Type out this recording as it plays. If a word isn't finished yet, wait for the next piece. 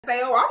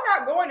say, oh, I'm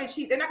not going to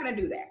cheat. They're not going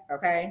to do that.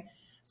 Okay.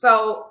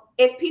 So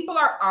if people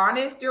are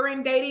honest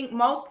during dating,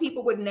 most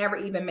people would never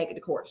even make it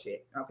to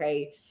courtship.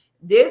 Okay.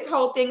 This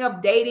whole thing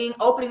of dating,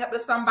 opening up to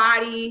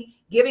somebody,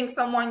 giving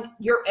someone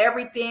your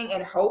everything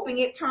and hoping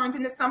it turns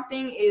into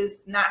something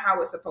is not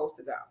how it's supposed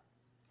to go.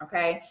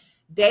 Okay.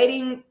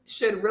 Dating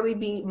should really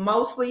be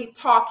mostly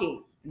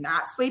talking,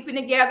 not sleeping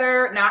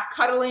together, not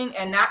cuddling,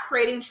 and not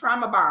creating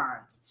trauma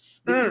bonds.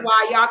 This is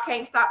why y'all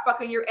can't stop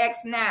fucking your ex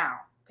now.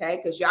 Okay.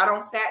 Because y'all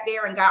don't sat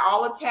there and got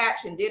all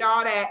attached and did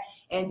all that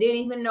and didn't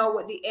even know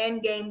what the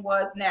end game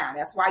was now.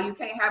 That's why you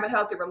can't have a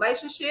healthy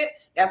relationship.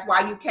 That's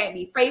why you can't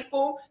be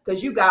faithful,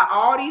 because you got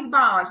all these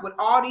bonds with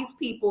all these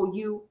people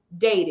you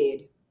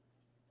dated.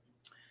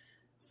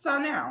 So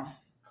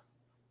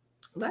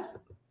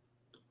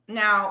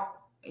now,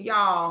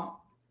 y'all,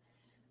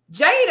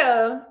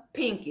 Jada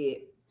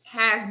Pinkett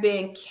has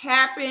been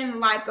capping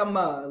like a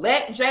mug.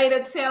 Let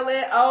Jada tell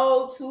it.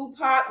 Oh,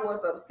 Tupac was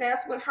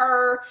obsessed with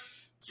her.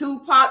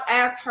 Tupac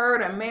asked her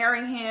to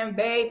marry him,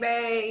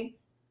 baby.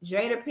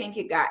 Jada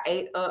Pinkett got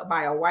ate up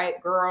by a white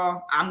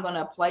girl. I'm going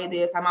to play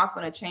this. I'm also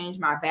going to change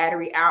my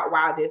battery out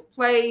while this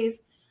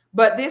plays.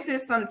 But this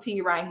is some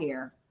tea right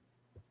here.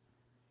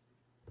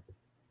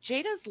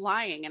 Jada's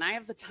lying, and I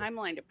have the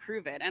timeline to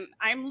prove it. And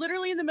I'm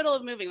literally in the middle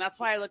of moving. That's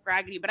why I look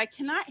raggedy, but I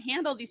cannot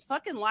handle these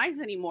fucking lies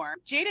anymore.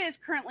 Jada is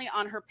currently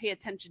on her Pay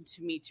Attention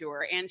to Me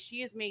tour, and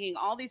she is making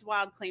all these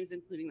wild claims,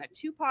 including that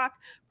Tupac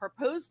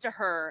proposed to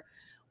her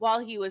while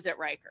he was at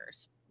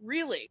Rikers.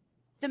 Really?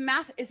 The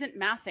math isn't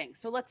mathing,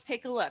 so let's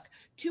take a look.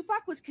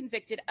 Tupac was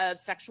convicted of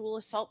sexual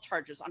assault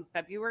charges on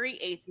February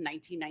 8th,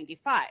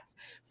 1995.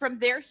 From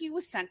there, he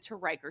was sent to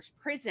Rikers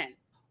Prison,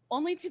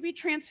 only to be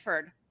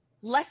transferred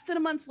less than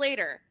a month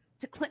later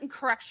to Clinton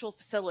Correctional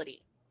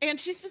Facility. And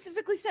she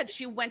specifically said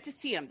she went to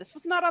see him. This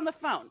was not on the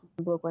phone.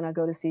 When I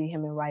go to see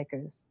him in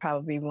Rikers,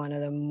 probably one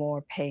of the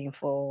more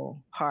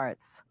painful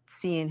parts,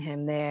 seeing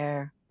him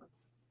there,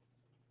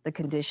 the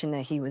condition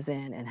that he was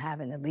in and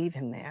having to leave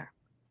him there.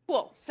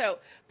 Cool. So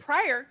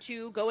prior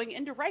to going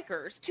into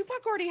Rikers,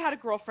 Tupac already had a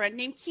girlfriend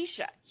named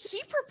Keisha.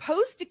 He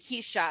proposed to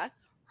Keisha,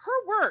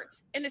 her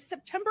words, in a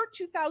September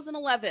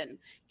 2011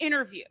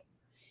 interview.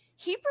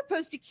 He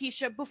proposed to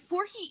Keisha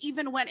before he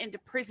even went into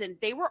prison.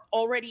 They were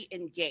already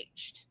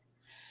engaged.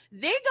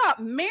 They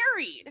got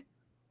married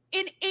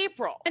in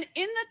April. And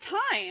in the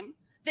time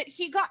that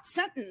he got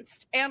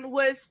sentenced and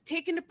was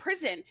taken to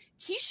prison,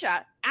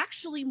 Keisha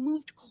actually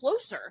moved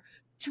closer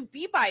to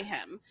be by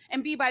him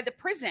and be by the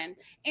prison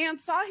and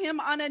saw him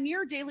on a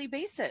near daily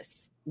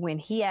basis. When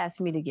he asked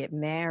me to get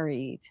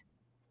married,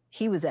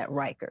 he was at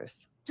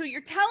Rikers. So you're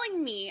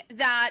telling me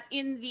that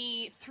in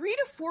the 3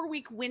 to 4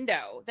 week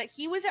window that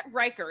he was at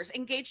Rikers,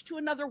 engaged to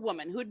another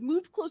woman who had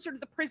moved closer to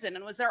the prison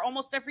and was there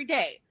almost every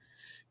day,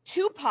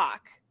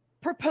 Tupac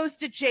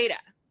proposed to Jada.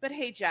 But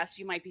hey, Jess,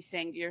 you might be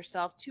saying to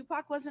yourself,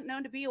 Tupac wasn't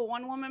known to be a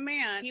one-woman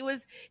man. He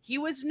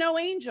was no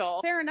angel.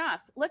 Fair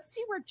enough. Let's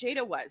see where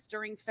Jada was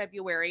during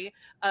February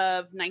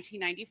of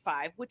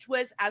 1995, which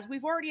was, as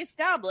we've already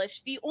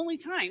established, the only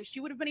time she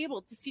would have been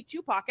able to see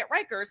Tupac at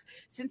Rikers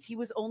since he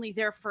was only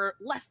there for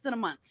less than a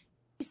month.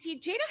 You see,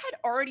 Jada had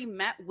already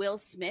met Will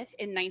Smith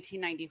in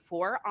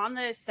 1994 on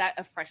the set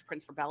of Fresh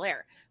Prince of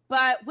Bel-Air,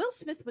 but Will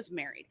Smith was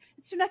married,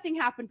 so nothing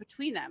happened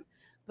between them.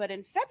 But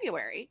in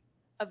February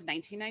of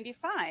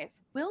 1995,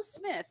 Will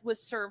Smith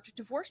was served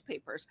divorce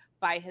papers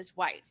by his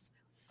wife.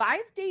 5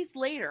 days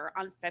later,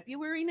 on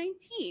February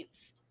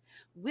 19th,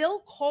 Will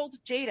called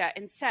Jada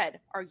and said,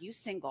 "Are you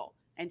single?"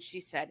 And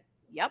she said,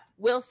 "Yep."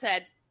 Will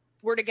said,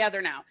 "We're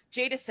together now."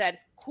 Jada said,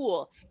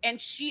 "Cool."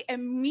 And she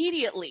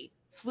immediately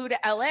flew to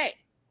LA.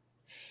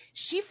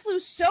 She flew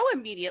so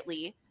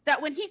immediately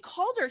that when he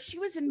called her, she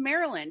was in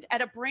Maryland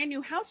at a brand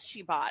new house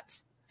she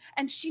bought.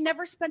 And she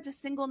never spent a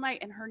single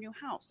night in her new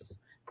house.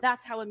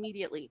 That's how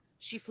immediately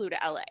she flew to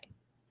LA.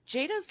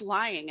 Jada's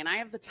lying, and I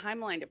have the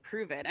timeline to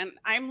prove it. And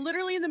I'm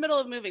literally in the middle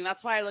of moving.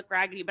 That's why I look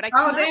raggedy. But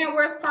damn,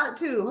 where's part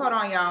 2? Hold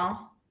on,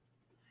 y'all.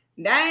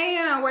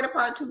 Damn, where the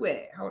part 2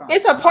 at? Hold on.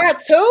 It's a part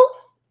 2?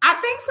 I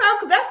think so,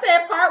 because that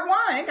said part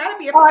 1. It got to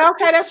be a part 2. Oh,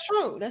 okay, that's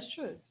true. That's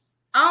true.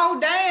 Oh,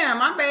 damn.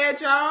 My bad,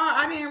 y'all.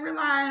 I didn't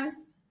realize.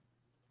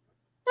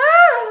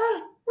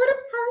 What a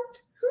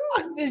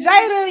part 2.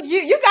 Jada,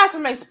 you got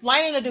some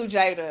explaining to do,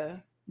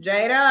 Jada.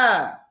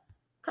 Jada,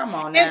 come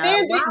on now. And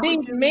then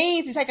these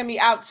memes be taking me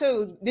out,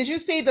 too. Did you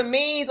see the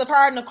memes of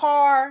her in the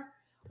car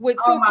with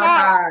Tupac? Oh, my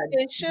God.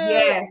 And Suge?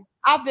 Yes.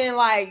 I've been,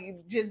 like,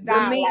 just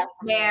dying.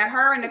 Man,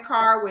 her in the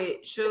car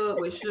with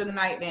Suge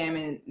Knight, damn,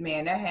 and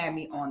man, that had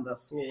me on the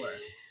floor.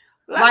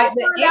 Like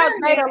the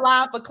internet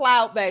line for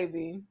clout,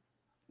 baby.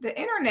 The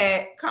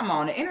internet, come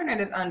on, the internet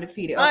is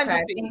undefeated. Okay,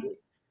 undefeated.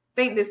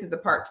 Think this is the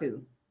part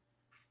 2.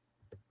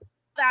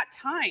 That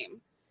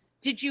time,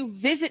 did you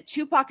visit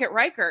Tupac at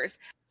Rikers?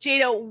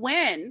 Jada,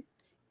 when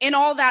in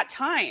all that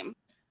time?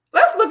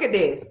 Let's look at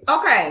this.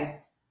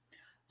 Okay,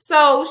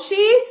 so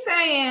she's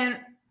saying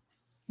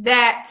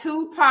that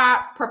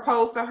Tupac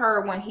proposed to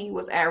her when he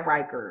was at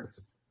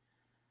Rikers.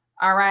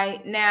 All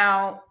right,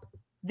 now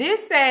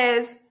this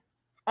says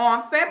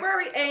On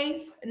February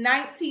 8th,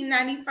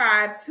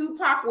 1995,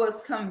 Tupac was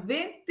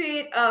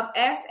convicted of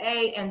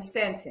SA and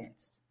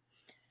sentenced.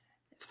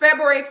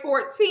 February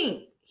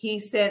 14th,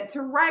 he's sent to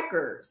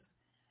Rikers.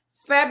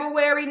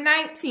 February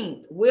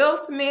 19th, Will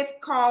Smith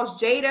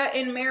calls Jada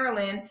in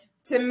Maryland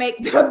to make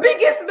the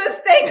biggest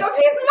mistake of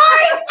his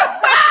life.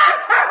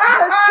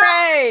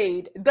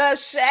 The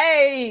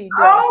shade.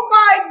 Oh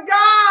my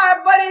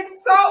God, but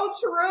it's so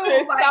true.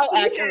 It's like so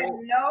he accurate. had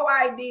no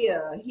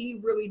idea.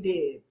 He really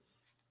did.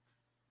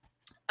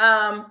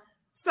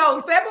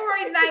 So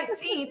February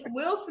 19th,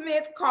 Will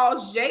Smith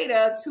calls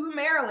Jada to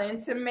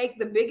Maryland to make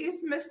the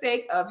biggest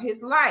mistake of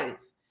his life.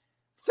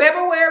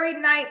 February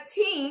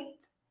 19th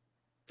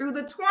through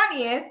the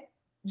 20th,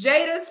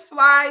 Jada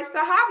flies to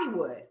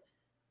Hollywood.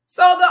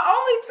 So the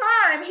only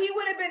time he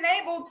would have been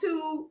able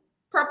to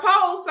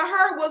propose to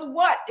her was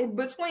what?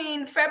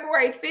 Between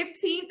February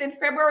 15th and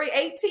February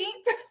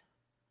 18th?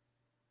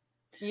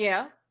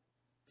 Yeah.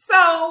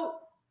 So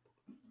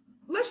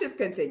let's just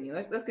continue.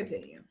 Let's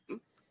continue.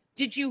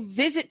 Did you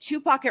visit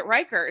Tupac at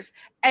Rikers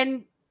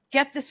and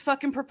get this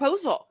fucking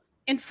proposal?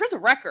 And for the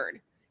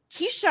record,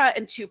 Keisha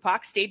and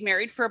Tupac stayed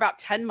married for about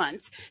 10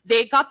 months.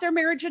 They got their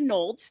marriage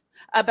annulled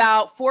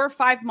about 4 or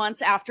 5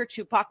 months after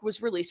Tupac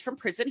was released from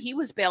prison. He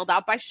was bailed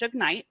out by Suge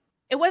Knight.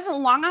 It wasn't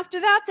long after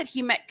that that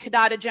he met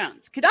Kidada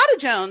Jones. Kidada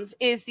Jones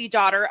is the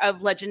daughter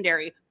of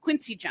legendary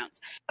Quincy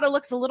Jones. Kidada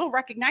looks a little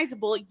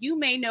recognizable. You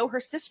may know her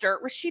sister,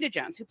 Rashida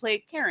Jones, who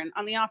played Karen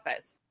on The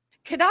Office.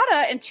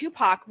 Kidada and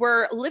Tupac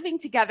were living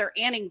together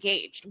and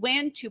engaged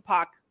when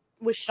Tupac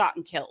was shot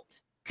and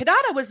killed.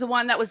 Kidada was the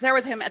one that was there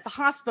with him at the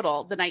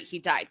hospital the night he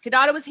died.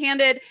 Kidada was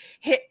handed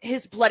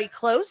his bloody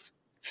clothes.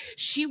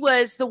 She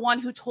was the one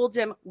who told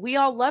him, "We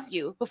all love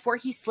you," before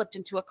he slipped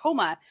into a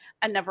coma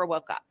and never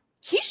woke up.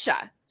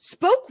 Keisha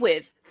spoke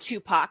with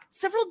Tupac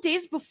several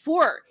days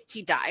before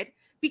he died,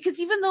 because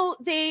even though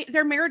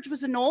their marriage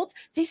was annulled,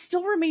 they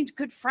still remained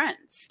good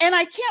friends. And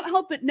I can't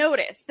help but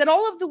notice that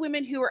all of the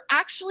women who are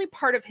actually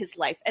part of his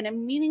life in a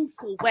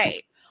meaningful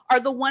way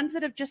are the ones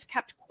that have just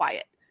kept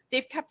quiet.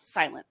 They've kept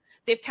silent.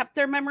 They've kept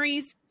their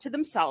memories to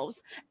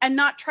themselves and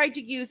not tried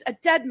to use a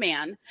dead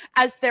man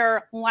as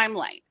their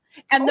limelight.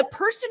 And the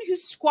person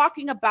who's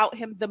squawking about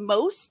him the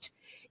most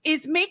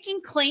is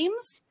making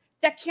claims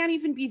that can't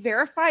even be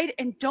verified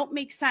and don't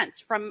make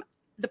sense from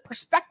the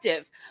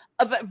perspective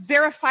of a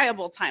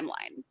verifiable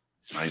timeline.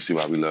 I see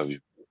why we love you.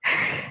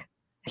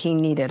 He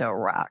needed a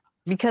rock.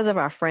 Because of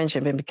our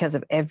friendship and because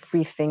of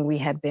everything we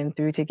had been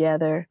through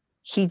together,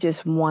 he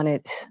just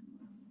wanted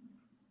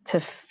to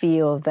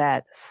feel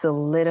that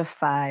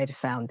solidified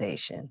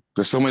foundation.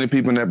 Because so many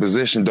people in that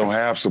position don't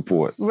have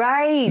support.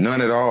 Right.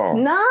 None at all.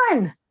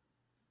 None.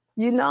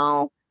 You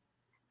know?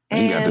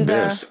 He got the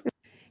best.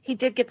 He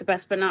did get the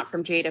best, but not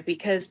from Jada,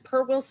 because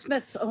per Will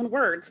Smith's own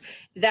words,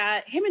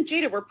 that him and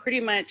Jada were pretty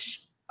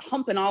much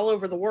humping all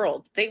over the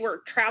world. They were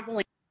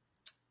traveling.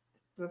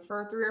 The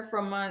first 3 or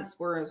 4 months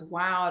were as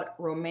wild,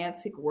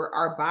 romantic, where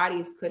our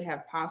bodies could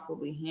have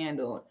possibly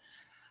handled.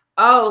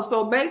 Oh,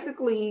 so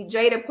basically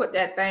Jada put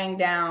that thing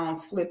down,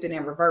 flipped it,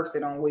 and reversed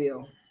it on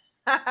Will.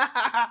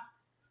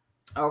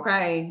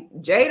 Okay.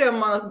 Jada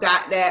must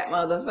got that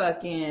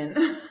motherfucking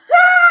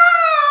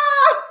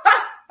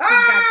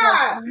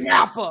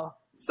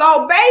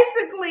So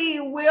basically,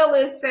 Will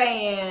is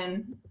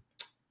saying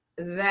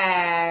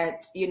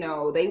that, you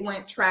know, they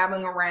went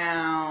traveling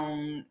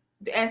around,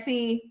 and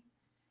see,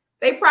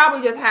 they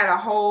probably just had a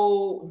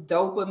whole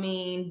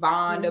dopamine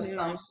bond of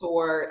some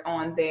sort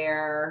on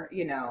their,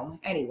 you know,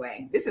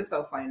 anyway, this is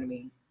so funny to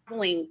me.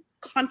 Traveling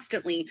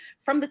constantly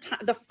from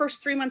the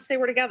first 3 months they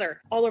were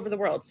together all over the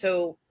world.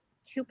 So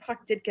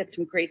Tupac did get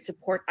some great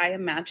support, I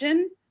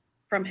imagine,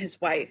 from his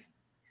wife,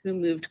 who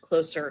moved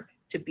closer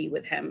to be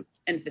with him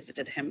and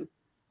visited him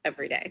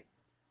every day.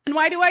 And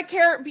why do I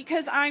care?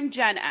 Because I'm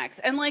Gen X.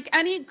 And like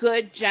any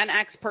good Gen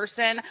X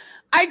person,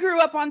 I grew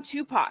up on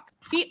Tupac.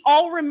 We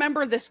all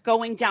remember this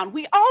going down.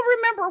 We all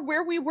remember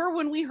where we were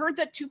when we heard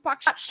that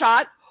Tupac got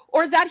shot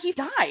or that he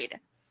died.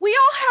 We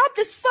all had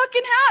this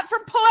fucking hat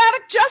from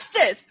Poetic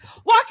Justice.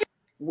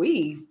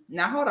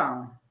 Now, hold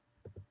on.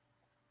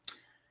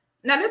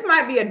 Now, this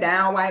might be a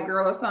down white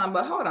girl or something,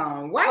 but hold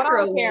on.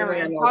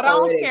 Hold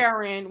on,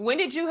 Karen. When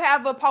did you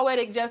have a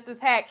Poetic Justice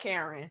hat,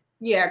 Karen?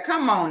 Yeah,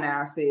 come on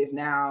now, sis.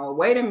 Now,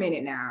 wait a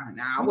minute now.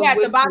 You had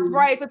the box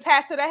braids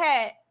attached to the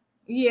hat.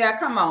 Yeah,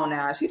 come on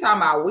now. She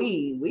talking about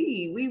we.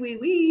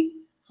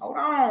 Hold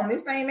on.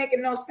 This ain't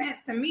making no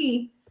sense to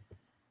me.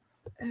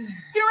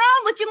 You're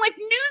all looking like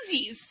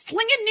newsies,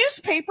 slinging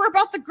newspaper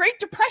about the Great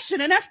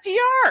Depression and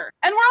FDR.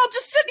 And we're all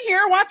just sitting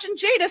here watching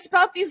Jada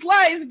spout these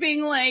lies,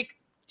 being like,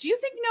 do you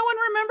think no one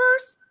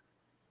remembers?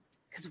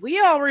 Because we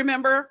all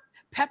remember.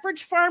 Pepperidge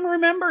Farm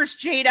remembers,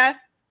 Jada.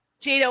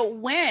 Jada,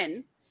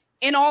 when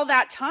in all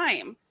that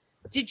time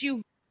did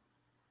you?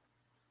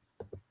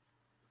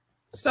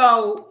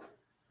 So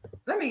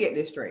let me get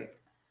this straight.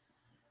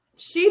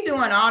 She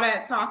doing all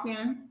that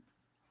talking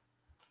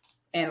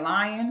and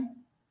lying.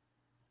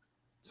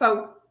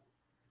 So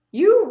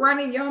you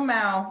running your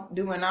mouth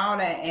doing all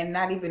that and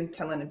not even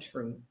telling the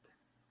truth.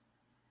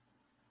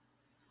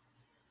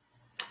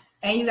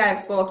 And you got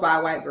exposed by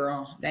a white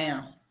girl.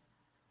 Damn.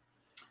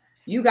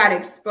 You got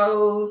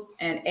exposed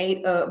and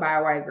ate up by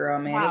a white girl,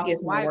 man. It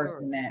gets no worse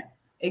than that.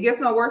 It gets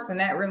no worse than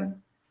that, really.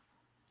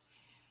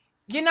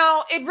 You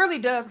know, it really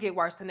does get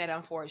worse than that,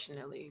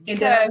 unfortunately.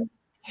 Because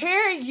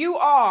here you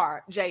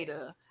are,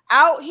 Jada,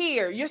 out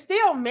here. You're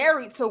still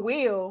married to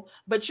Will,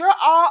 but you're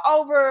all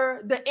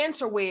over the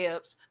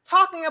interwebs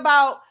talking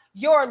about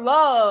your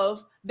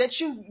love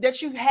that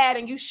you had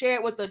and you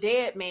shared with the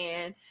dead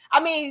man. I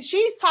mean,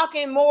 she's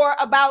talking more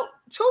about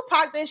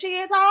Tupac than she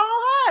is her own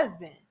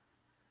husband.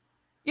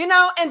 You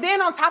know, and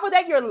then on top of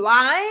that, you're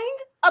lying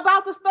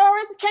about the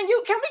stories. Can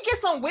we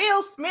get some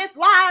Will Smith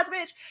lies,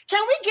 bitch?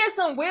 Can we get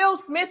some Will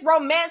Smith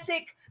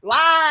romantic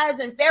lies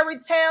and fairy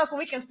tales so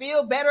we can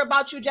feel better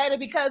about you, Jada?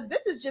 Because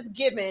this is just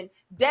giving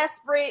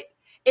desperate.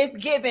 It's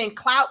giving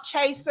clout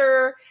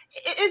chaser.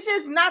 It's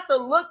just not the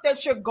look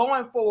that you're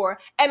going for.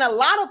 And a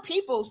lot of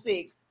people,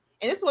 Six,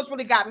 and this is what's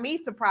really got me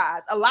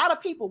surprised. A lot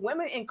of people,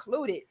 women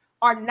included,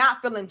 are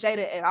not feeling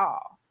Jada at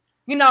all.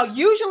 You know,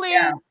 usually,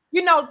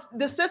 you know,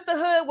 the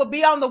sisterhood would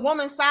be on the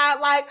woman's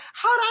side, like,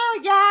 hold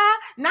on, y'all,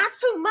 not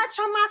too much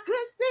on my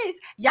good sis.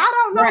 Y'all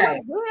don't know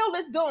what Will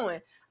is doing.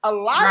 A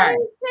lot of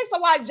these chicks are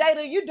like,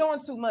 Jada, you're doing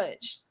too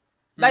much.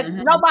 Like,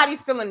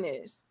 nobody's feeling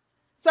this.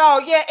 So,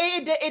 yeah,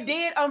 it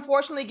did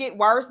unfortunately get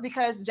worse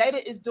because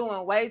Jada is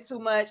doing way too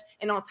much.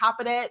 And on top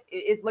of that,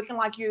 it's looking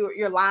like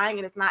you're lying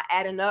and it's not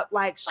adding up.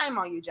 Like, shame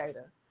on you,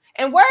 Jada.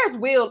 And where's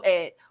Will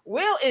at?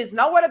 Will is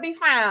nowhere to be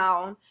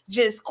found,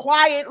 just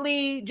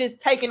quietly, just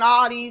taking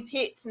all these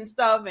hits and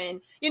stuff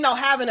and, you know,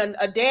 having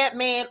a dead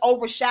man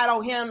overshadow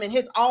him and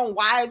his own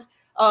wife's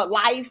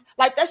life.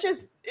 Like, it's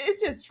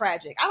just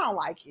tragic. I don't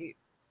like you.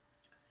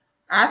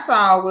 I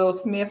saw Will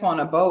Smith on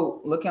a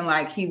boat looking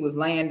like he was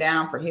laying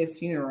down for his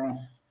funeral.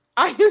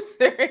 Are you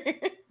serious?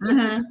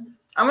 I'm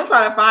going to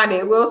try to find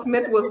it. Will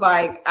Smith was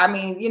like, I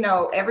mean, you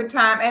know, every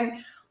time.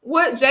 And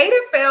what Jada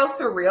fails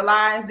to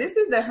realize, this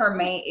is her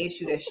main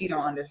issue that she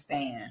don't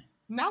understand.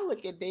 Now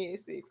look at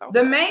this.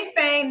 The main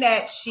thing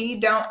that she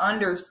don't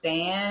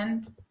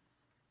understand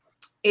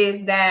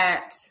is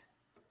that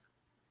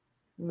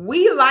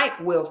we like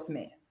Will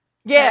Smith.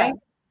 Yeah. Okay?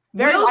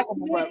 Will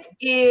Smith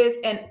is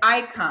an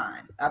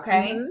icon.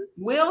 Okay.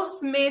 Will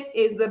Smith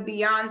is the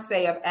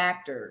Beyonce of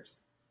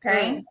actors.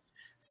 Okay.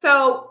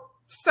 So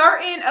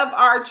certain of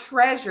our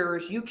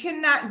treasures, you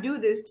cannot do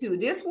this to.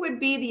 This would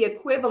be the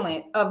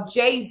equivalent of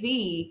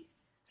Jay-Z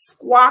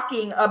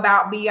squawking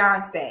about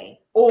Beyonce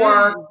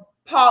or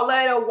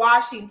Pauletta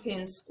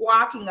Washington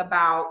squawking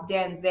about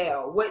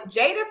Denzel. What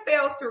Jada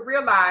fails to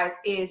realize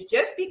is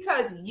just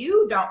because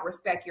you don't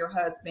respect your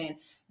husband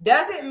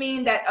doesn't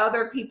mean that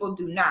other people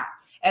do not.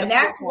 And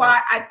that's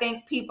why I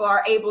think people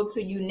are able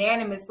to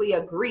unanimously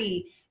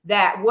agree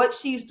that what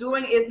she's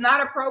doing is not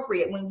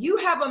appropriate. When you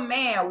have a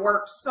man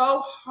work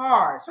so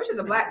hard, especially as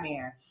a black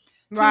man,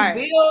 to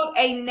build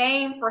a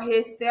name for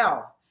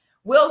himself.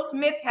 Will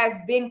Smith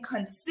has been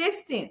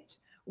consistent,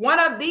 one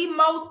of the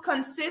most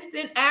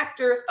consistent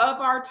actors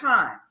of our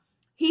time.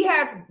 He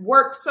has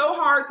worked so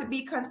hard to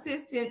be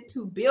consistent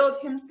to build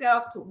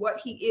himself to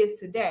what he is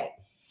today.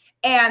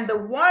 And the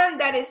one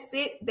that is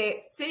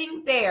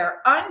sitting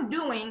there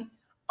undoing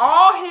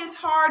all his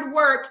hard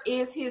work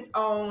is his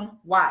own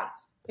wife.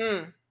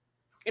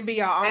 It'd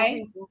be our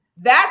own people.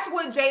 That's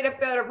what Jada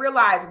failed to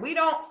realize. We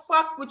don't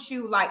fuck with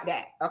you like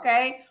that,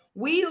 okay?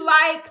 We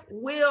like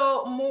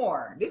Will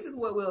more. This is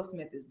what Will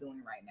Smith is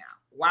doing right now.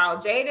 While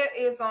Jada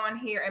is on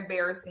here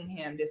embarrassing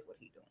him, this is what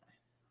he's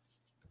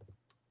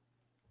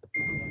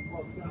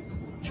doing.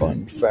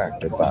 Fun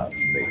fact about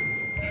me.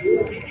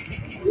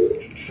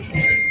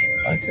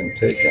 I can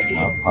take it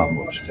my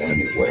almost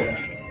anywhere.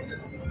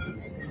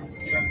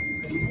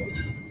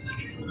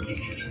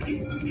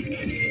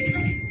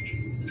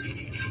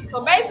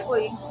 So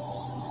basically,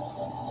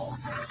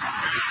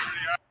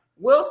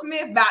 Will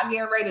Smith about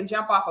getting ready to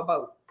jump off a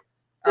boat.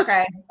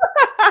 Okay.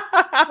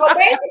 So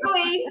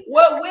basically,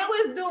 what Will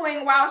is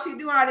doing while she's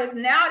doing all this,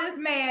 now this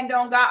man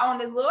don't got on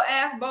this little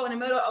ass boat in the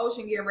middle of the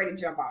ocean getting ready to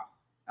jump off.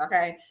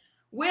 Okay.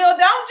 Will, don't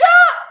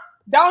jump.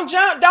 Don't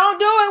jump. Don't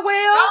do it,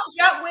 Will. Don't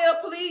jump, Will,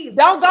 please.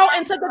 Don't go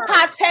into the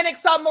Titanic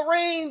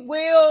submarine,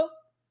 Will.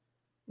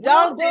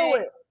 Don't do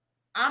it.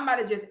 I'm about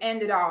to just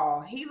end it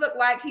all. He looked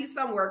like he's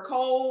somewhere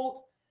cold.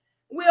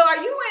 Will, are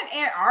you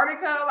in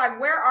Antarctica? Like,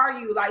 where are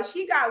you? Like,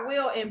 she got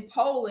Will in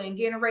Poland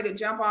getting ready to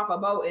jump off a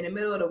boat in the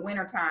middle of the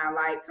wintertime.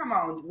 Like, come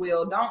on,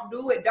 Will, don't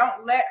do it.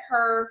 Don't let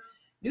her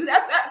do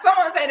that.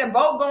 Someone say the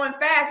boat going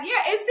fast.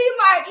 Yeah, it seemed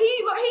like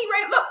he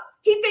ready. Look,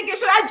 he thinking,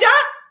 should I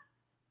jump?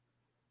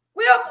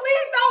 Will,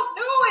 please don't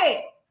do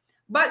it.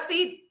 But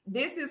see,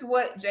 this is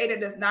what Jada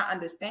does not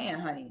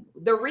understand, honey.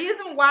 The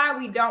reason why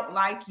we don't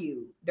like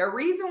you, the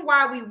reason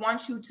why we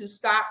want you to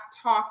stop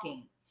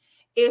talking,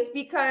 it's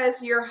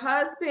because your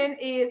husband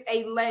is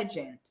a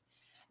legend.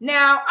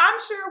 Now, I'm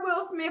sure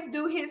Will Smith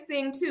do his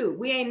thing too.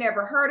 We ain't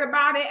never heard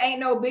about it.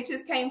 Ain't no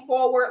bitches came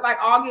forward like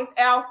August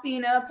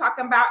Alsina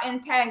talking about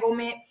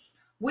entanglement.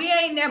 We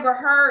ain't never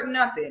heard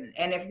nothing.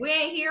 And if we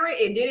ain't hear it,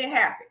 it didn't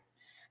happen.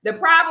 The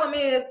problem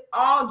is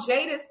all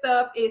Jada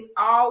stuff is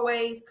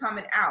always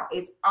coming out.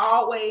 It's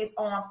always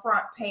on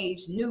front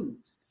page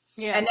news.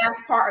 Yeah. And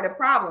that's part of the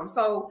problem.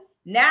 So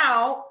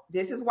now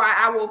this is why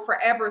I will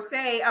forever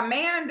say a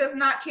man does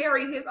not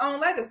carry his own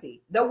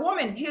legacy. The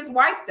woman, his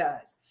wife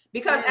does.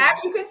 Because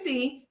as you can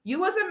see,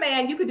 you as a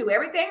man, you can do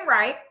everything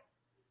right.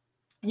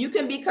 You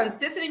can be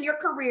consistent in your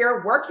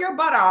career, work your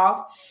butt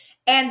off,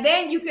 and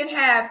then you can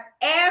have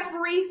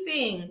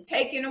everything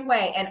taken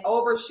away and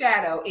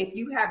overshadow if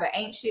you have an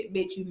ain't shit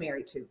bitch you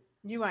married to.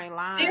 You ain't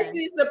lying. This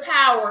is the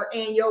power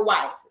in your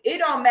wife. It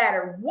don't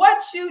matter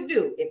what you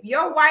do. If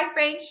your wife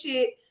ain't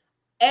shit,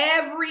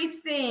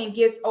 everything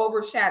gets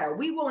overshadowed.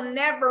 We will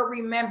never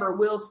remember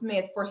Will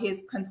Smith for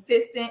his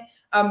consistent,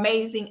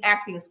 amazing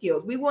acting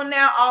skills. We will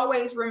now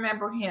always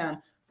remember him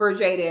for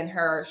Jada and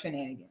her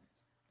shenanigans.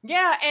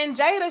 Yeah, and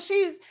Jada,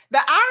 the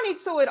irony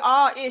to it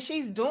all is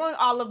she's doing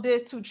all of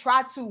this to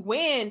try to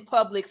win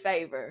public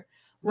favor.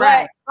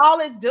 Right. But all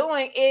it's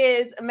doing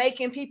is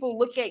making people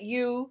look at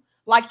you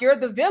like you're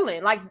the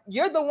villain, like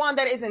you're the one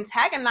that is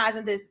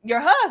antagonizing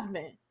your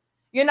husband.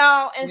 You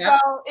know, and so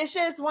it's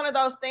just one of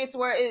those things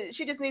where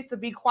she just needs to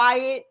be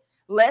quiet.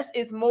 Less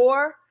is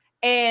more.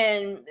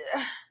 And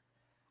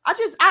I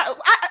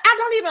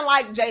don't even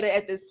like Jada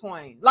at this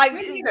point. Like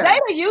Jada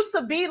used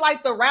to be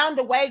like the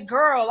roundaway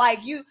girl.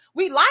 Like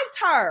we liked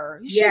her.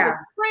 She was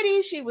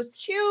pretty. She was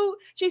cute.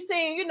 She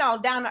seemed, you know,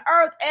 down to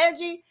earth,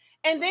 edgy.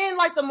 And then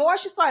like the more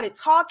she started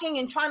talking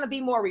and trying to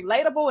be more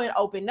relatable and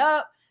open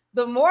up,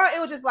 the more it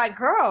was just like,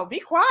 girl,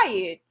 be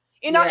quiet.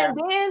 You know, and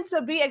then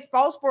to be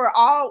exposed for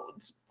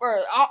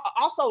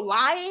also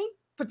lying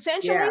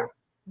potentially,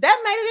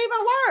 that made it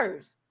even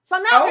worse.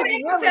 So now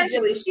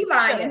potentially she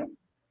lying.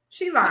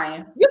 She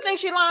lying. You think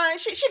she lying?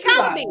 She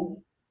gotta be.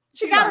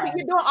 She gotta be.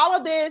 You're doing all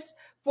of this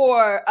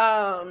for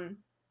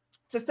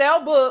to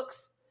sell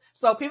books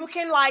so people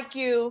can like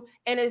you,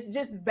 and it's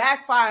just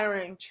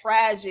backfiring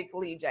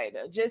tragically,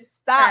 Jada. Just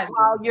stop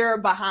while you're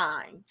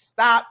behind.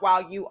 Stop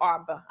while you are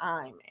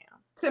behind, man.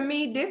 To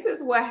me, this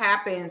is what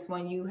happens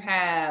when you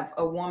have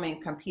a woman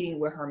competing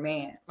with her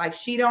man. Like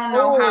she don't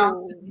know how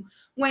to.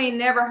 We ain't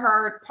never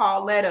heard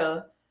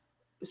Pauletta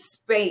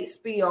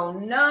spill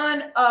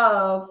none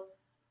of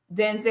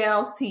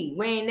Denzel's tea.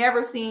 We ain't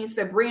never seen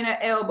Sabrina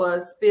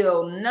Elba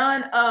spill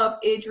none of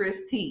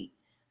Idris' tea.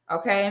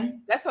 Okay,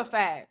 that's a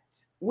fact.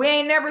 We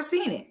ain't never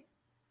seen it.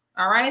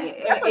 All right,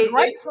 that's a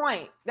great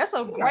point. That's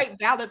a great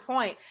valid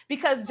point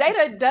because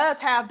Jada does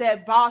have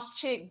that boss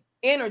chick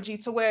energy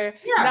to where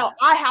no,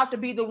 I have to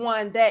be the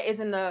one that is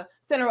in the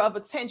center of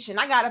attention.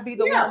 I gotta be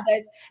the one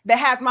that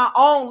has my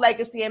own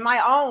legacy and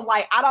my own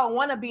light. I don't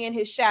want to be in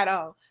his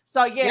shadow.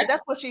 So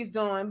that's what she's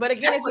doing. But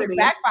again, it's just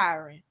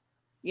backfiring.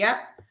 Yeah,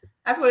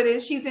 that's what it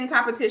is. She's in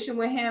competition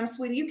with him,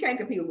 sweetie. You can't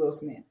compete with Will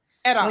Smith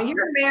at all. When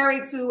you're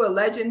married to a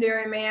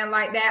legendary man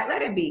like that,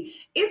 let it be.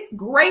 It's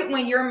great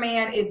when your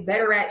man is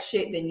better at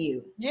shit than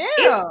you. Yeah,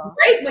 it's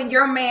great when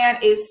your man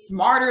is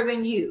smarter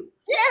than you.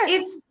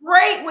 Yes. It's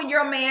great when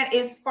your man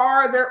is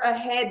farther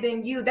ahead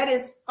than you. That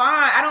is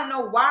fine. I don't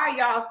know why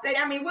y'all stay.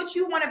 I mean, what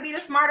you want to be the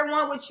smarter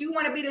one? What you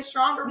want to be the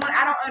stronger one?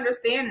 I don't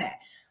understand that.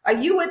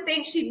 You would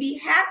think she'd be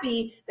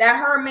happy that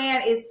her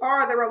man is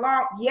farther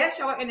along. Yes,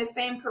 y'all are in the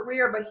same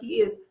career, but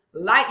he is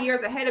light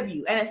years ahead of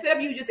you. And instead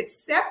of you just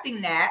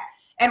accepting that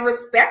and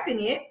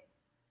respecting it,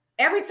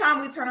 every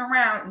time we turn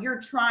around, you're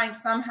trying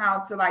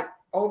somehow to like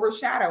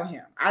overshadow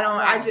him.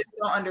 I just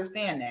don't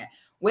understand that.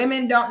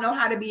 Women don't know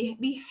how to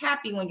be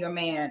happy when your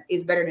man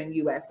is better than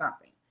you at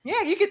something.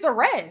 Yeah, you get the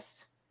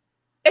rest.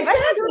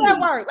 Exactly. Let him do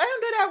that work. Let him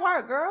do that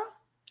work, girl.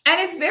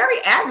 And it's very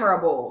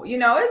admirable. You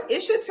know,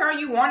 it should turn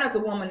you on as a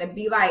woman to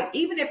be like,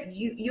 even if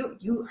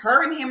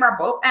her and him are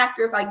both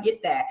actors, I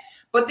get that.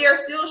 But there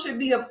still should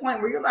be a point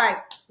where you're like,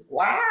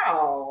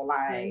 wow,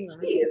 like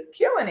he is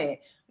killing it.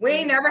 We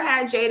ain't never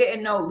had Jada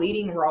in no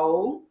leading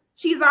role.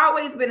 She's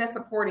always been a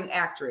supporting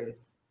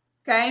actress.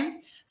 Okay.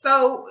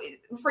 So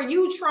for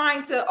you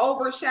trying to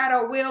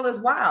overshadow Will is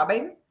wild,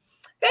 baby.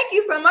 Thank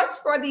you so much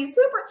for the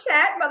super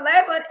chat,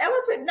 Malevolent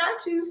Elephant.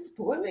 Not you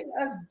spoiling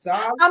us,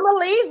 dog. I'ma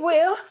leave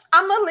Will.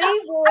 I'ma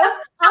leave Will.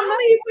 I'ma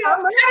leave Will.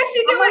 How does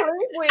she do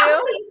it? I'ma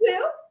leave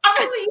Will.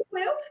 I'ma leave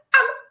Will.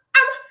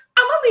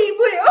 I'ma leave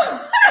Will.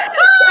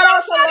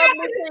 Shout out to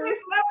the sis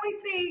Lovely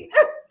T.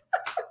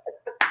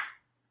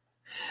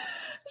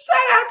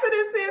 Shout out to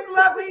the sis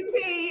Lovely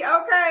T.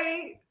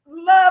 Okay.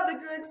 Love the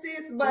good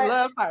sis, but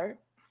love her.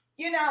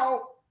 You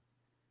know,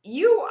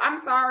 I'm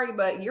sorry,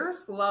 but you're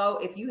slow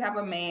if you have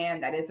a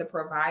man that is a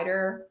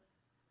provider.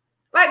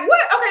 Like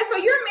what? Okay, so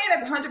your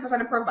man is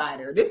 100% a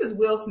provider. This is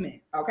Will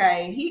Smith,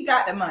 okay? He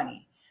got the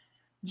money.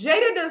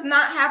 Jada does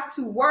not have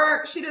to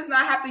work. She does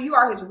not have to. You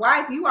are his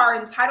wife. You are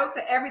entitled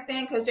to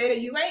everything because Jada,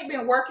 you ain't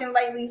been working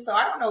lately, so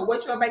I don't know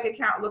what your bank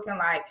account looking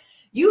like.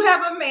 You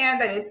have a man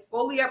that is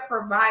fully a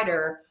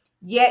provider,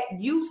 yet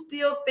you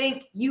still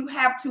think you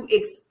have to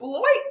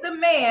exploit the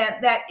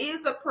man that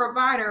is a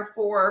provider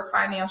for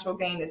financial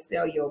gain to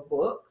sell your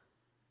book.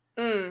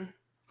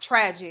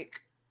 Tragic.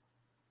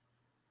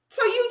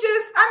 So you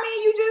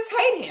just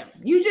hate him.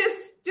 You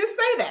just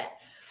say that.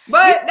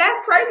 But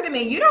that's crazy to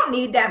me. You don't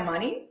need that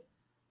money.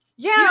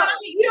 Yeah.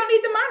 You don't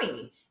need the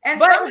money. And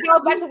but so it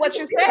goes back to what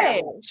you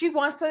said. She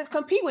wants to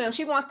compete with him.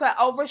 She wants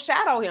to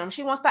overshadow him.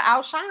 She wants to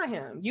outshine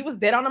him. You was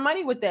dead on the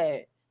money with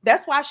that.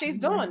 That's why she's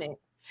doing it.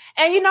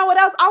 And you know what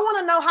else? I want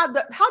to know how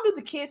do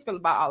the kids feel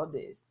about all of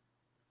this?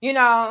 You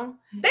know,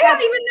 they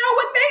don't even know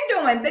what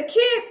they're doing. The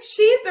kids,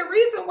 she's the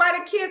reason why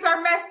the kids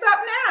are messed up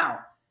now.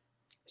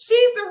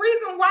 She's the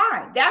reason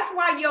why. That's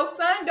why your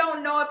son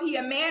don't know if he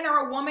a man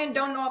or a woman,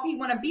 don't know if he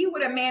want to be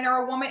with a man or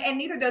a woman, and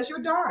neither does your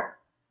daughter.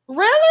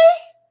 Really?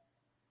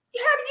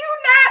 Have you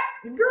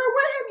not, girl?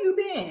 Where have you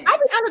been? I've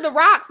been under the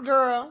rocks,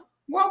 girl.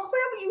 Well,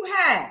 clearly you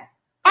have.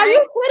 Are you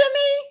kidding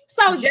me?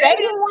 So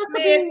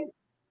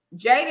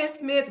Jaden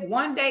Smith,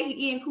 one day he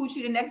eating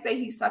coochie, the next day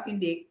he's sucking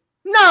dick.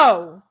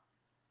 No.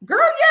 Girl,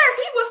 yes,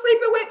 he was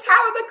sleeping with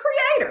Tyler, the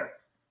Creator.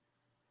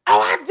 Oh,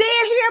 I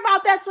did hear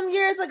about that some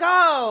years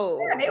ago.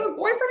 Yeah, they was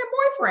boyfriend and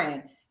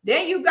boyfriend.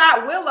 Then you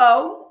got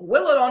Willow.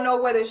 Willow don't know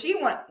whether she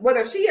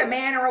a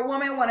man or a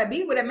woman, want to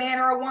be with a man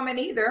or a woman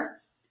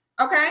either.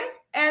 Okay.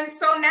 And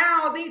so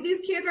now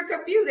these kids are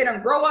confused. They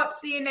don't grow up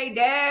seeing their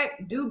dad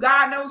do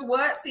God knows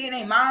what, seeing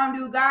their mom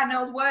do God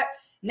knows what.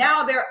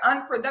 Now they're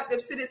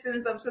unproductive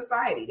citizens of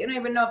society. They don't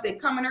even know if they're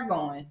coming or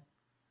going.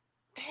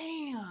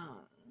 Damn.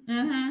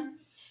 Mm-hmm.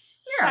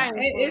 Yeah,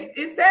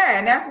 it's sad.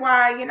 And that's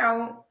why, you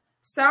know,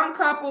 some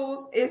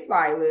couples, it's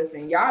like,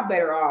 listen, y'all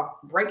better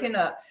off breaking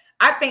up.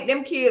 I think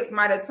them kids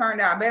might have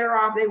turned out better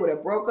off. They would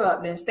have broke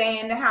up than stay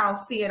in the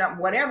house seeing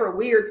whatever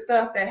weird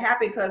stuff that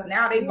happened, because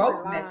now they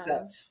both messed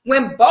up.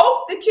 When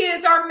both the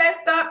kids are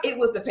messed up, it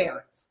was the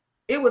parents.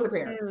 It was the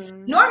parents.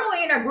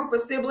 Normally in a group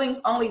of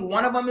siblings, only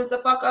one of them is the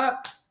fuck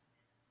up.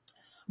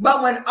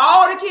 But when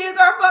all the kids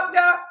are fucked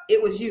up,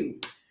 it was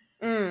you.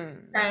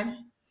 Okay?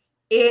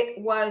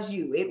 It was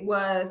you. It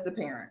was the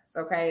parents.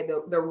 Okay.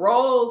 The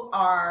roles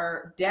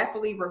are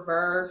definitely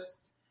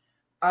reversed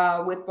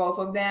with both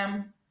of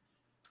them.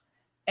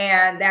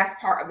 And that's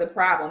part of the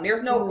problem.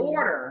 There's no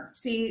order.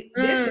 See,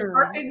 this is the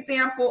perfect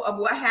example of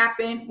what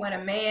happened when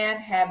a man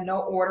had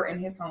no order in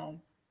his home.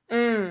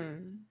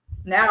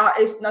 Now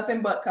it's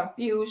nothing but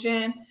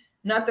confusion,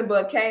 nothing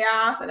but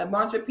chaos, and a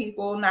bunch of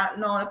people not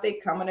knowing if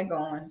they're coming or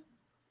going.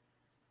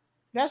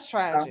 That's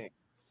tragic.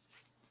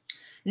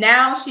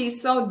 Now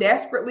she's so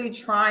desperately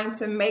trying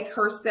to make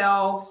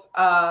herself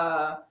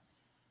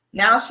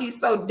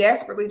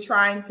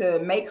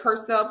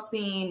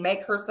seen,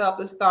 make herself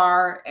the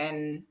star,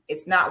 and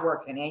it's not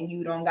working, and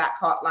you don't got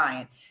caught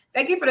lying.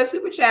 Thank you for the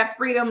super chat.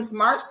 Freedom's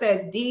March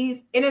says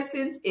Dee's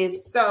innocence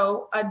is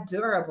so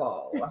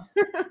adorable.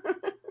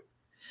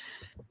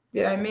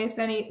 Did I miss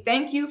any?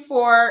 Thank you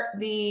for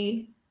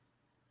the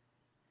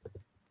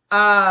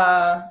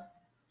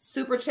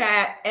super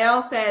chat.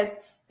 L says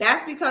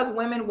that's because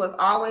women was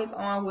always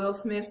on Will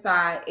Smith's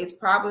side. It's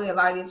probably a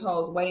lot of these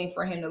hoes waiting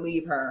for him to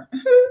leave her.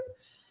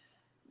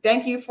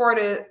 Thank you for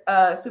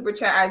the super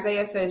chat.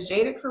 Isaiah says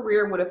Jada's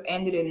career would have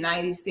ended in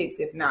 96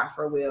 if not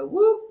for Will.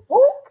 Woo.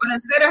 But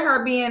instead of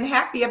her being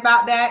happy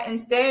about that,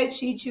 instead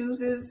she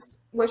chooses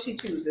what she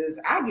chooses.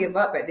 I give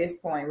up at this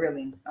point,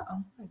 really.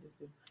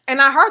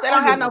 And I heard they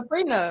don't have no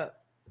prenup.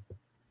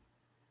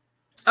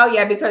 Oh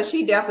yeah, because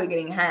she definitely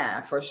getting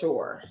half for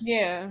sure.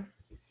 Yeah.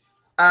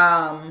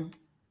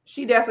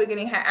 She definitely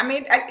getting half. I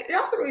mean, it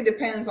also really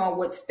depends on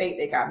what state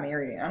they got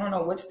married in. I don't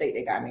know what state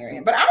they got married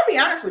in, but I'm gonna be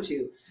honest with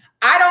you.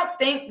 I don't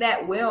think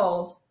that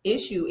Will's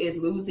issue is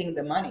losing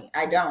the money.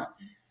 I don't.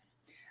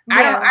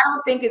 Yeah. I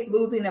don't think it's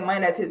losing the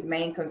money that's his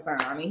main concern.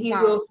 I mean,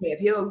 Will Smith,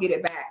 he'll get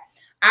it back.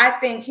 I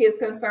think his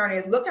concern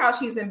is, look how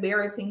she's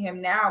embarrassing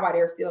him now while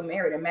they're still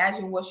married.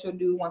 Imagine what she'll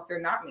do once they're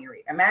not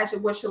married.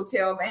 Imagine what she'll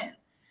tell then.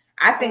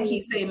 I think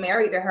he stayed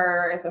married to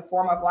her as a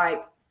form of,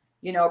 like,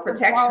 you know,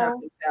 protection of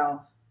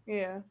himself.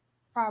 Yeah,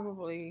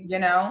 probably. You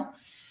know?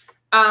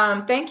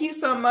 Thank you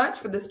so much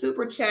for the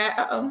super chat.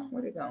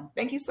 Where'd it go?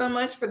 Thank you so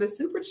much for the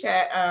super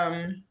chat.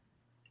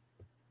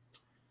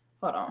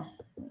 Hold on.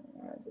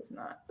 Why is this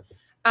not?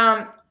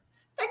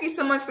 Thank you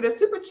so much for the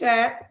super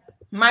chat.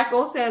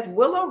 Michael says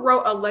Willow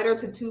wrote a letter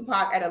to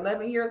Tupac at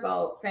 11 years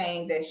old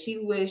saying that she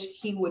wished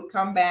he would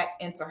come back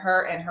into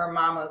her and her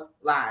mama's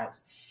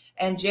lives.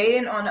 And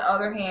Jaden, on the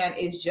other hand,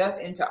 is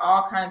just into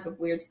all kinds of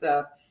weird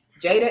stuff.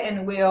 Jada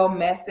and Will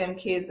messed them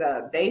kids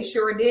up. They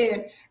sure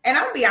did. And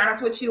I'll be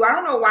honest with you, I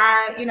don't know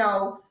why, you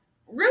know,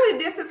 really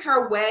this is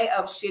her way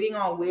of shitting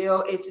on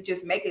Will, is to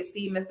just make it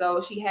seem as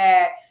though she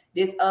had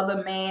this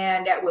other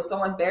man that was so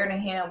much better than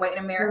him waiting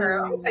to marry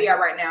her. I'm gonna tell y'all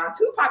right now,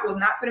 Tupac was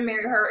not gonna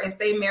marry her and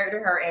stay married to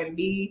her and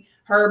be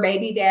her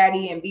baby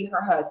daddy and be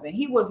her husband.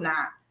 He was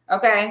not,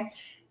 okay?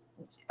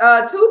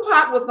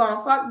 Tupac was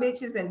gonna fuck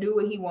bitches and do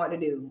what he wanted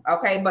to do,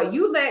 okay? But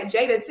you let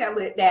Jada tell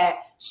it that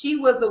she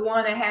was the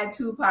one that had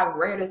Tupac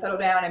ready to settle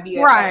down and be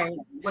a right.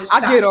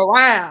 I get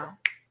around.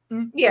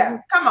 Yeah,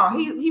 come on.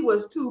 He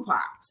was Tupac.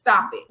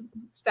 Stop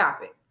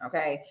it,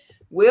 okay?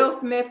 Will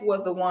Smith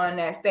was the one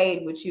that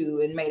stayed with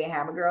you and made it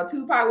happen. Girl,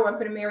 Tupac wasn't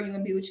for to marry you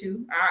and be with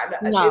you.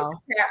 No. It's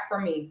a cap for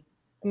me.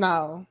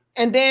 No.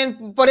 And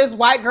then for this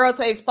white girl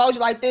to expose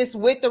you like this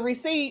with the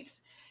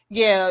receipts,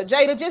 yeah,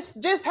 Jada,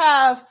 just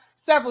have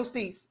several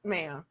seats,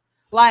 ma'am.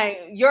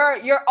 Like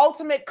your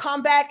ultimate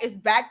comeback is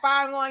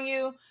backfiring on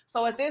you.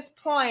 So at this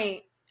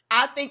point,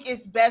 I think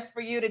it's best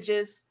for you to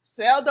just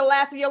sell the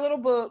last of your little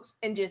books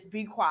and just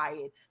be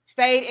quiet.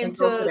 Fade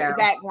into the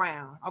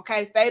background.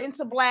 Okay. Fade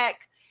into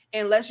black.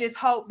 And let's just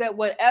hope that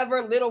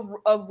whatever little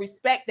of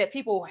respect that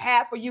people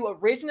had for you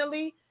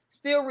originally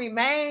still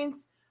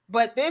remains.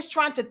 But this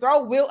trying to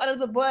throw Will under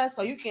the bus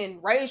so you can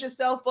raise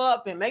yourself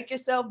up and make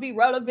yourself be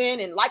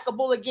relevant and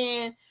likable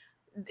again,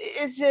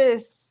 it's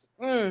just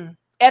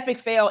epic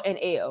fail and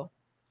L.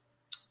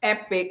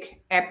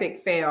 Epic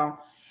fail.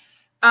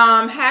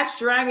 Hatch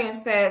Dragon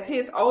says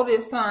his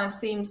oldest son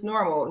seems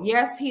normal.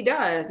 Yes, he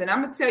does. And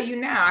I'm gonna tell you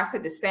now, I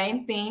said the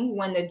same thing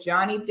when the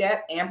Johnny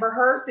Depp Amber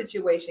Heard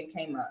situation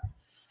came up.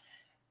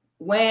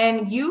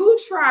 When you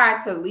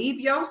try to leave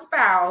your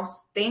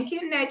spouse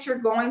thinking that you're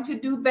going to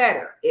do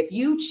better, if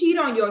you cheat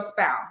on your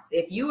spouse,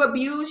 if you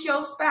abuse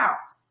your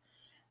spouse,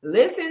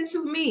 listen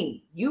to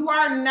me. You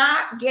are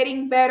not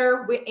getting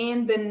better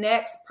within the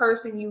next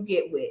person you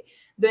get with.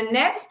 The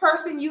next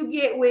person you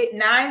get with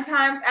 9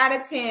 times out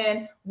of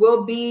 10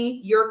 will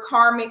be your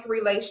karmic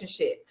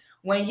relationship.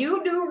 When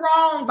you do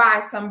wrong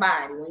by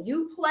somebody, when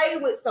you play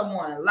with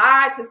someone,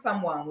 lie to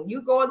someone, when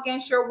you go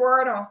against your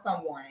word on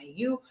someone,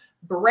 you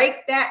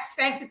break that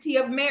sanctity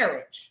of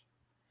marriage,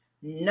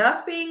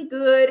 nothing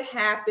good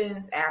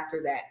happens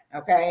after that.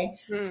 Okay.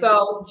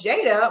 So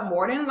Jada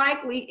more than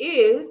likely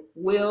is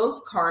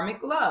Will's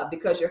karmic love,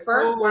 because your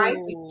first wife,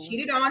 you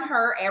cheated on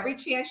her every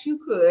chance you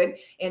could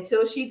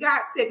until she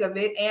got sick of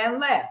it and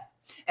left.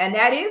 And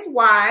that is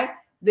why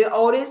the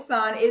oldest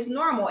son is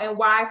normal, and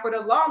why for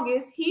the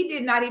longest he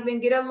did not even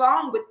get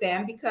along with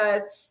them,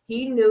 because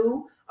he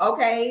knew,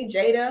 okay,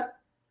 Jada,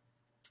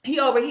 he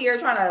over here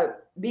trying to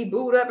be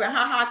booed up and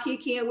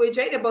kikiing with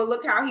Jada, but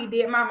look how he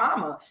did my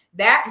mama.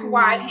 That's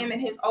why him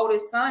and his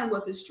oldest son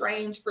was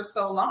estranged for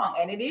so long.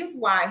 And it is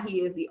why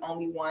he is the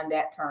only one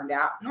that turned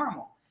out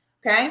normal.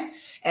 Okay.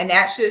 And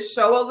that should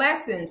show a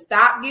lesson.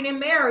 Stop getting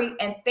married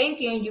and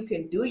thinking you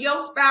can do your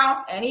spouse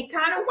any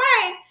kind of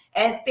way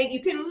and think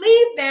you can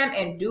leave them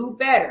and do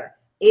better.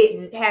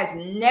 It has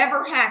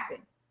never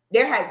happened.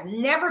 There has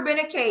never been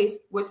a case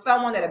with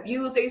someone that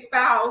abused their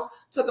spouse,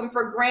 took them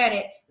for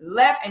granted,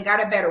 left and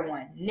got a better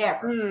one.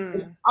 Never.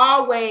 It's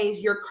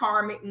always your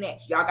karmic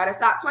next. Y'all got to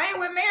stop playing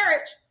with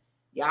marriage.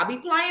 Y'all be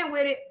playing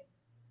with it.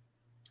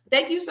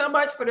 Thank you so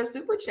much for the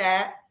super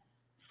chat.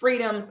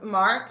 Freedom's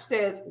Mark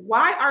says,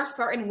 why are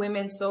certain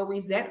women so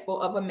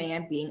resentful of a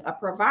man being a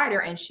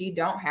provider and she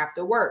don't have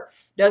to work?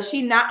 Does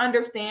she not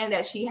understand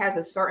that she has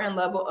a certain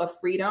level of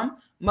freedom?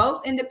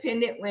 Most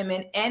independent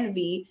women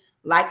envy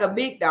like a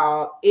big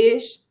dog.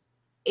 Ish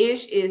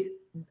is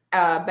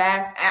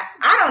bass.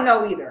 I don't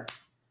know either.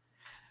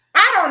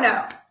 I don't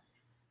know.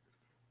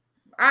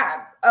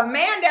 A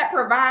man that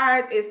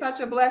provides is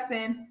such a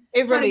blessing.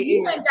 It really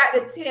you ain't got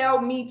to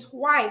tell me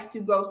twice to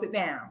go sit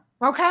down.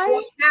 Okay.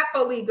 I'll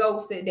happily go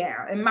sit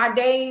down. And my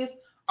days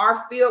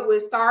are filled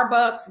with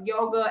Starbucks,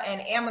 yoga,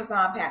 and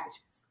Amazon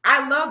packages.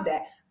 I love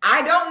that.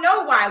 I don't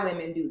know why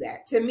women do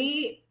that. To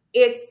me,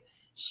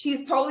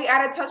 she's totally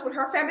out of touch with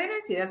her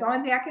femininity. That's the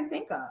only thing I can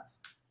think of.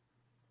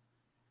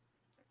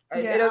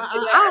 Yeah,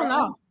 I don't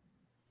know.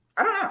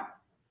 I don't know.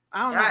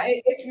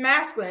 It's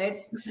masculine.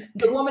 It's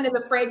the woman is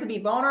afraid to be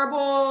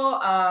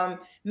vulnerable.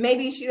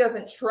 Maybe she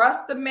doesn't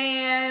trust the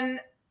man.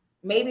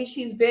 Maybe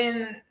she's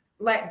been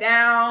let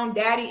down,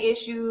 daddy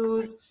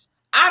issues.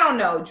 I don't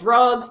know.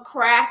 Drugs,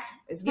 crack.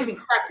 It's giving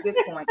crack at this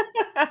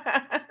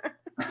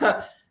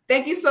point.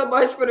 Thank you so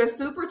much for the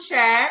super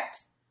chat.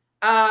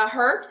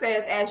 Herc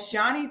says, as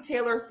Johnny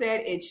Taylor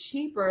said, it's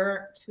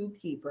cheaper to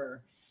keep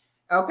her.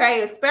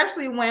 Okay,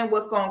 especially when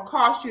what's going to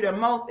cost you the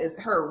most is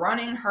her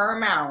running her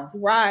mouth.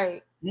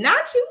 Right.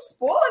 Not you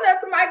spoiling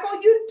us,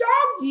 Michael. You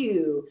dog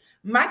you.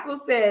 Michael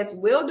says,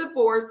 Will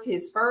divorced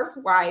his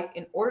first wife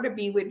in order to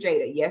be with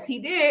Jada. Yes, he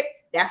did.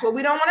 That's what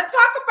we don't want to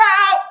talk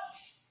about.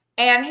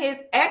 And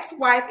his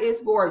ex-wife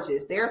is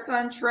gorgeous. Their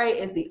son, Trey,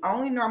 is the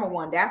only normal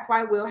one. That's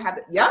why Will have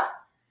the... Yep.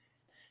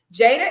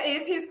 Jada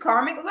is his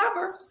karmic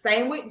lover.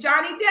 Same with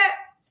Johnny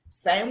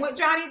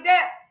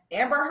Depp.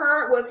 Amber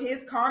Heard was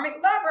his karmic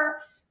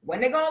lover. When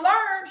they're going to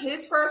learn,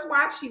 his first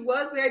wife, she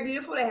was very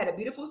beautiful. They had a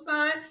beautiful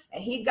son,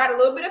 and he got a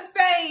little bit of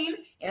fame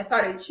and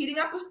started cheating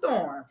up a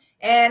storm.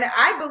 And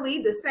I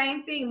believe the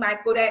same thing,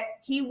 Michael, that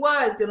he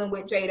was dealing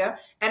with Jada.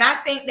 And I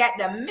think that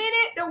the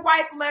minute the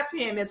wife left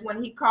him is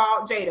when he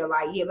called Jada,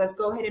 like, yeah, let's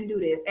go ahead and do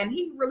this. And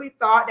he really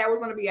thought that was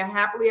going to be a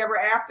happily ever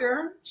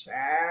after.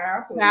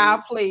 Child, please. Now,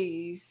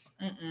 please.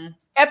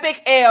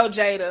 Epic L,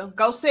 Jada.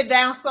 Go sit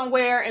down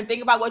somewhere and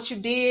think about what you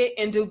did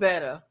and do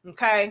better,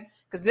 okay?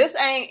 Because this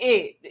ain't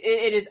it.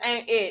 It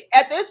ain't it.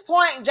 At this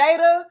point,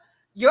 Jada,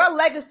 your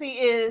legacy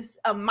is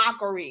a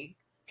mockery.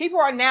 People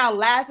are now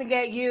laughing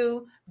at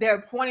you.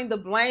 They're pointing the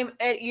blame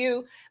at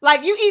you.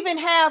 Like, you even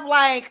have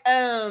like,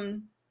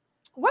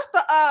 what's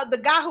the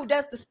guy who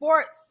does the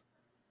sports?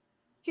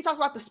 He talks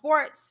about the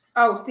sports.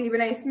 Oh,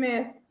 Stephen A.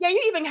 Smith. Yeah,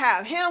 you even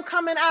have him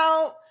coming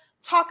out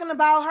talking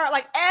about her.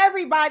 Like,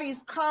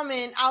 everybody's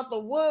coming out the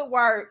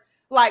woodwork.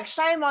 Like,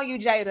 shame on you,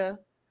 Jada.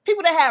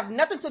 people that have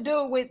nothing to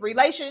do with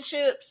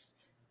relationships,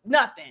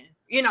 nothing.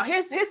 You know,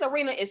 his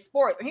arena is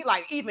sports, and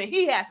even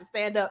he has to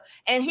stand up,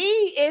 and he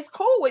is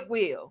cool with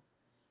Will.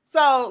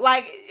 So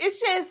like,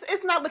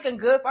 it's not looking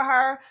good for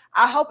her.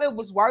 I hope it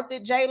was worth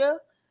it, Jada.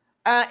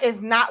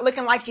 It's not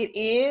looking like it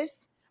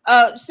is.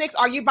 6,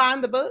 are you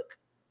buying the book?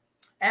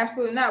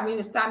 Absolutely not. We need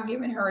to stop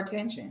giving her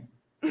attention.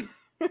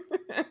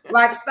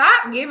 Like,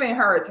 stop giving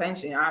her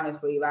attention,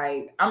 honestly.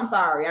 Like, I'm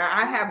sorry.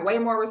 I have way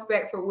more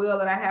respect for Will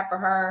than I have for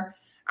her.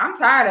 I'm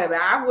tired of it.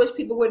 I wish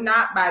people would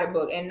not buy the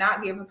book and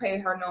not pay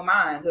her no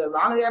mind. Because as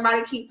long as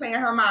everybody keep paying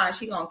her mind,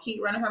 she's gonna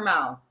keep running her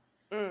mouth.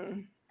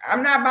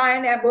 I'm not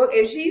buying that book.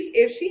 If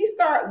she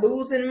start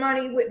losing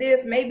money with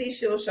this, maybe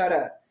she'll shut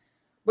up.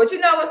 But you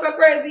know what's so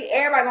crazy?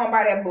 Everybody gonna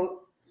buy that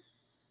book.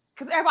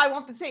 Because everybody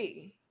wants to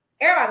see.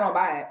 Everybody gonna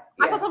buy it.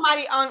 Yeah. I saw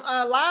somebody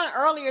online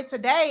earlier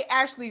today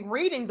actually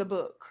reading the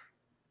book.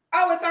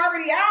 Oh, it's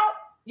already out?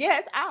 Yeah,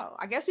 it's out.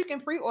 I guess you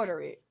can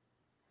pre-order it.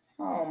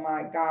 Oh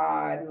my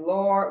God,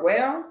 Lord.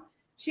 Well,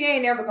 she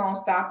ain't never gonna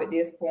stop at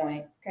this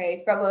point.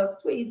 Okay, fellas,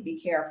 please be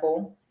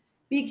careful.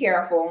 Be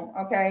careful.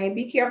 Okay,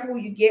 be careful who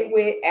you get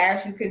with.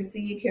 As you can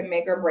see, it can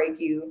make or break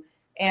you.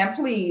 And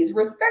please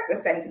respect the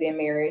sanctity of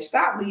marriage.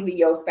 Stop leaving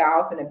your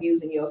spouse and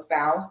abusing your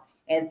spouse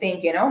and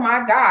thinking, oh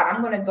my God,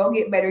 I'm gonna go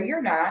get better.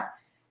 You're not.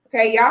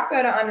 Okay, y'all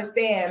fail to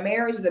understand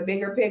marriage is a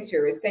bigger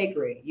picture. It's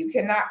sacred. You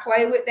cannot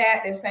play with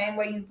that the same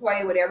way you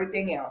play with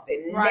everything else.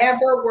 It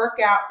never work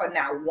out for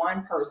not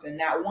one person.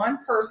 Not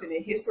one person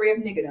in history of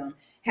niggerdom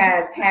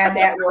has had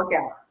that work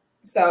out.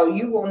 So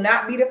you will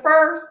not be the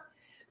first.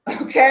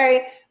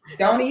 Okay,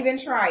 don't even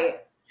try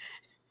it.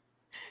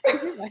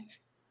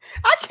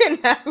 I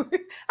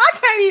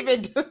can't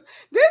even do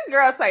this.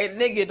 Girl say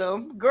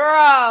niggerdom.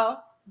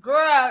 Girl,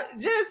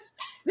 just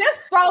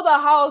throw the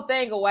whole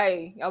thing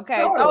away.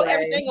 Okay, throw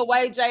everything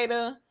away,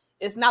 Jada.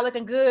 It's not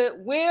looking good.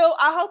 Will,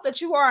 I hope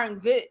that you are in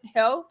good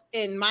health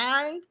in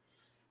mind,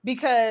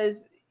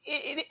 because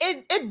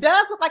it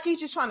does look like he's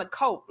just trying to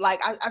cope.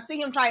 Like I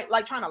see him trying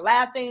to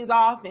laugh things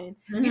off and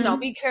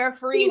be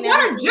carefree. He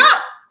want to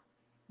jump.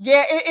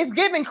 Yeah, it's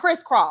giving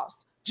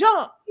crisscross.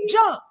 Jump.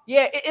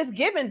 Yeah, it's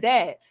giving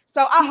that.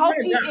 So I hope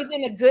he is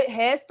in a good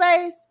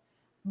headspace,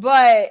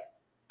 but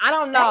I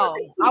don't know.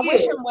 I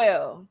wish him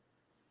well.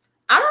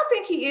 I don't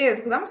think he is,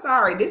 because I'm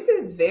sorry. This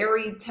is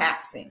very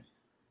taxing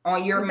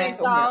on your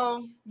mental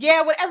health.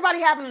 Yeah, with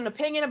everybody having an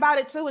opinion about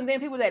it too, and then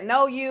people that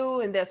know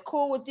you and that's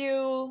cool with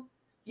you.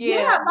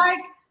 Yeah, like,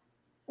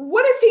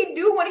 what does he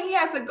do when he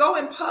has to go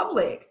in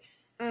public?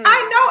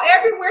 I know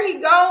everywhere he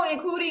go,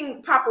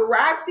 including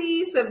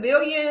paparazzi,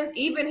 civilians,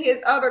 even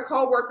his other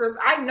co-workers,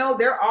 I know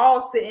they're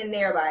all sitting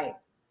there like,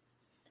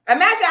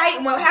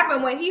 imagine what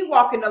happened when he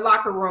walked in the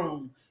locker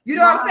room. You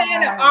know what I'm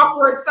saying? An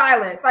awkward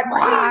silence. Like,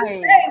 what do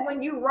you say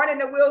when you run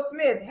into Will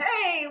Smith?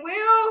 Hey,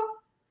 Will.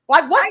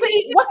 Like, what's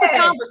the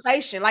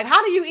conversation? Like,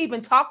 how do you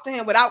even talk to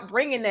him without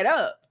bringing that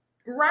up?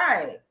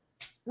 Right.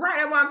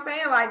 That's what I'm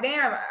saying. Like,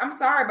 damn, I'm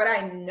sorry, but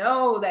I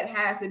know that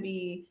has to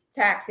be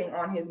taxing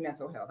on his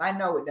mental health. I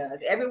know it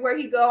does. Everywhere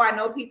he go, I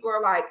know people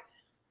are like,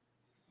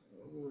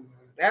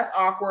 that's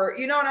awkward.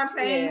 You know what I'm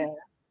saying?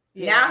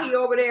 Yeah. Now he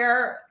over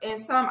there in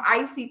some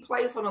icy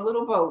place on a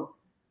little boat.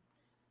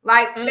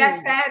 Like,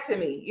 that's sad to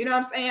me. You know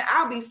what I'm saying?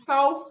 I'll be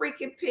so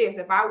freaking pissed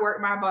if I worked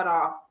my butt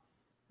off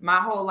my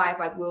whole life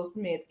like Will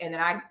Smith, and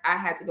then I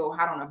had to go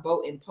hide on a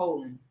boat in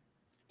Poland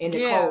in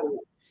the cold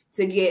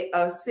to get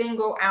a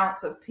single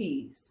ounce of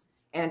peace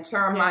and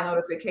turn my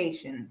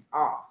notifications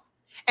off.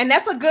 And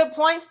that's a good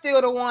point. Still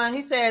the one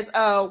he says,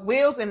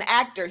 Will's an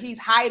actor. He's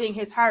hiding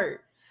his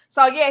hurt.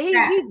 So yeah,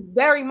 he's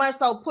very much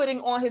so putting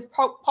on his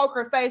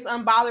poker face,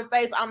 unbothered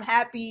face. I'm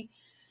happy.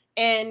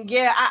 And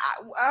yeah,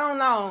 I don't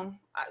know.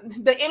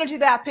 The energy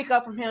that I pick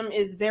up from him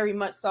is very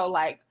much so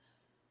like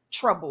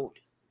troubled.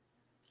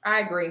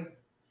 I agree.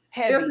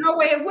 Heavy. There's no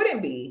way it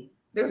wouldn't be.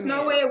 There's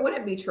no way it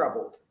wouldn't be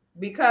troubled,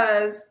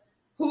 because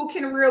who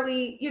can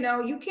really,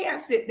 you can't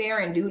sit there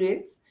and do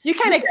this. You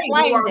can't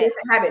explain this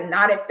and have it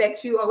not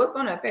affect you. Or it's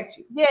going to affect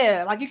you.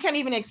 Yeah, like you can't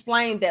even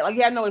explain that. Like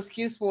you have no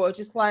excuse for it.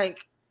 Just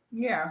like,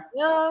 yeah.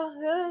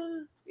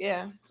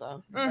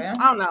 So I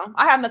don't know.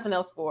 I have nothing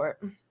else for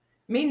it.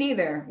 Me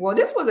neither. Well,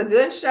 this was a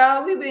good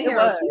show. We've been here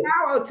a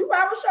 2-hour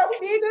show.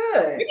 We did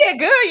good. We did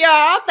good,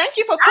 y'all. Thank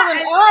you for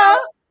pulling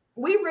up.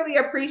 We really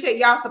appreciate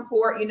y'all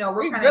support.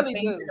 We're kind of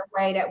changing the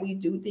way that we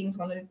do things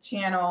on the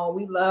channel.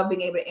 We love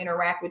being able to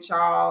interact with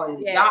y'all,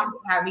 and y'all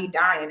just have me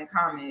dying in the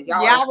comments.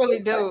 Y'all really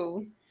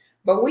do.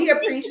 But we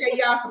appreciate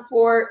y'all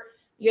support.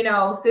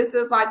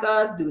 Sisters like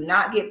us do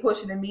not get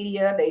pushed in the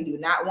media. They do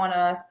not want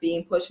us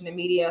being pushed in the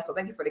media. So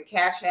thank you for the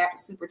Cash App,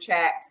 Super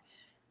Chats.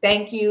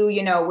 Thank you.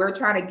 We're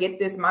trying to get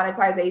this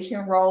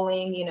monetization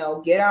rolling,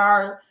 get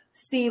our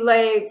sea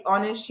legs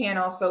on this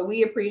channel. So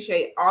we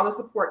appreciate all the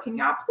support. Can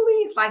y'all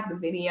please like the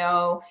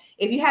video?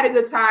 If you had a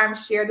good time,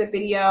 share the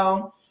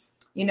video,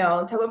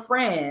 tell a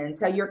friend,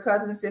 tell your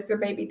cousin, sister,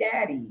 baby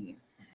daddy.